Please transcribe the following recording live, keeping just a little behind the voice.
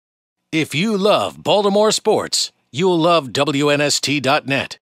If you love Baltimore sports, you'll love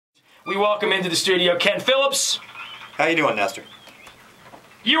Wnst.net. We welcome into the studio Ken Phillips. How you doing, Nestor?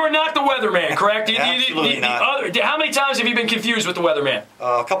 You are not the weatherman, correct? Absolutely not. How many times have you been confused with the weatherman?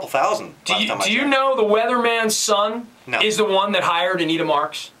 A couple thousand. Do you know the weatherman's son is the one that hired Anita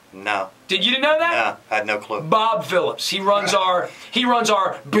Marks? No. You didn't know that? No, I had no clue. Bob Phillips. He runs our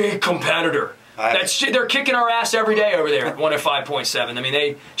big competitor. They're kicking our ass every day over there at 105.7. I mean,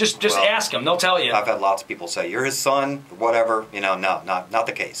 they just ask them; they'll tell you. I've had lots of people say you're his son, whatever. You know, no, not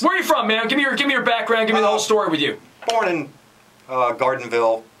the case. Where are you from, man? Give me your background. Give me the whole story with you. Born in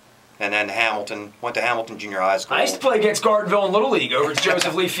Gardenville, and then Hamilton. Went to Hamilton Junior High School. I used to play against Gardenville in Little League over at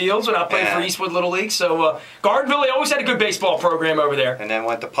Joseph Lee Fields when I played for Eastwood Little League. So Gardenville, they always had a good baseball program over there. And then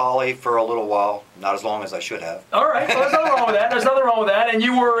went to Poly for a little while, not as long as I should have. All right, well, there's nothing wrong with that. There's nothing wrong with that. And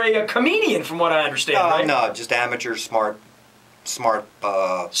you were a comedian, from what I understand, right? No, just amateur, smart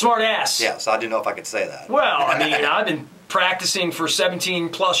ass. Yes, I didn't know if I could say that. Well, I mean, I've been practicing for 17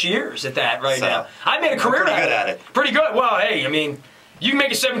 plus years at that now. I made a career pretty good at it. Pretty good. Well, hey, I mean, you can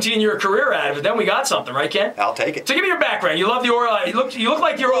make a 17-year career out of it. Then we got something, right, Ken? I'll take it. So give me your background. You love the Orioles. You look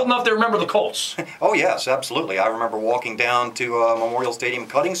like you're old enough to remember the Colts. Oh yes, absolutely. I remember walking down to Memorial Stadium,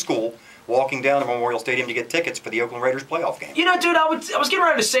 cutting school, walking down to Memorial Stadium to get tickets for the Oakland Raiders playoff game. You know, dude, I was getting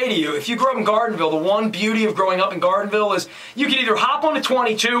ready to say to you, if you grew up in Gardenville, the one beauty of growing up in Gardenville is you could either hop on the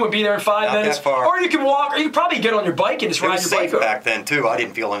 22 and be there in 5 minutes, or you could walk, or you could probably get on your bike and just ride your bike over. It was safe back then too. I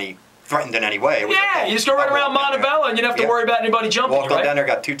didn't feel any threatened in any way. Yeah, you just go right around Montebello and you don't have to worry about anybody jumping. Walked on down there,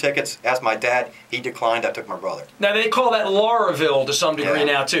 got 2 tickets, asked my dad, he declined, I took my brother. Now they call that Lauraville to some degree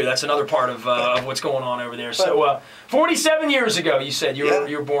now too. That's another part of what's going on over there. So 47 years ago you said you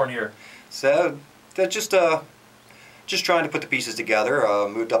were born here. So that's just trying to put the pieces together.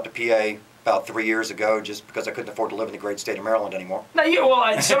 Moved up to PA about 3 years ago, just because I couldn't afford to live in the great state of Maryland anymore. Now,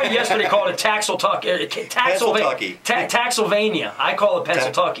 somebody yesterday called it Taxiltucky. Taxilvania. I call it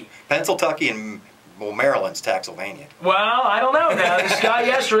Pennsyltucky. Pennsyltucky and Maryland's Taxilvania. Well, I don't know. Now this guy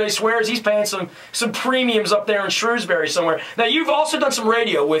yesterday swears he's paying some premiums up there in Shrewsbury somewhere. Now you've also done some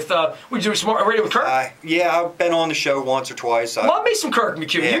radio with we do some radio with Kirk. Yeah, I've been on the show once or twice. Love me some Kirk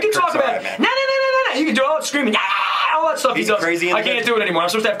McHugh. Yeah, you can talk about right, no. You can do all that screaming. All that stuff He's he does. Crazy I can't do it anymore. I'm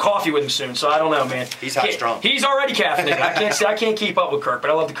supposed to have coffee with him soon, so I don't know, man. He's high strung. He's already caffeinated. I can't keep up with Kirk,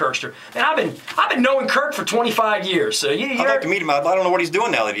 but I love the Kirkster. And I've been knowing Kirk for 25 years. So I'd like to meet him. I don't know what he's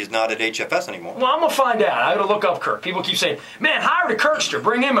doing now that he's not at HFS anymore. Well, I'm gonna find out. I gotta look up Kirk. People keep saying, "Man, hire the Kirkster,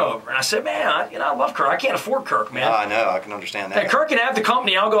 bring him over." And I said, "Man, I love Kirk. I can't afford Kirk, man." I know. I can understand that. And Kirk can have the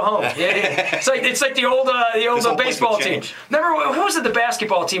company. I'll go home. It's like the old baseball team. Remember who was it? The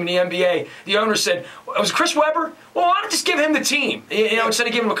basketball team in the NBA. The owner said, "Was it Chris Webber? Well, why don't just give him the team? Instead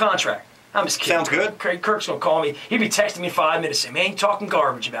of giving him a contract." I'm just kidding. Sounds good. Kirk's going to call me. He'd be texting me in 5 minutes saying, "Man, you're talking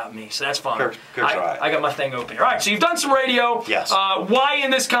garbage about me." So that's fine. Kirk's all right. I got my thing open here. All right, so you've done some radio. Yes. Why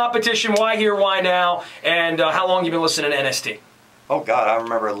in this competition? Why here? Why now? And how long have you been listening to NST? Oh, God, I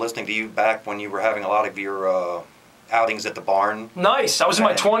remember listening to you back when you were having a lot of your outings at the barn. Nice. I was in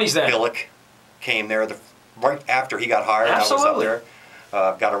my 20s then. Billick came there right after he got hired. Absolutely. I was up there.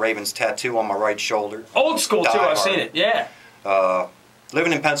 I've got a Ravens tattoo on my right shoulder. Old school, too. I've seen it. Yeah.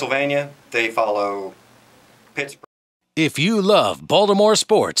 Living in Pennsylvania, they follow Pittsburgh. If you love Baltimore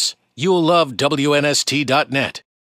sports, you'll love Wnst.net.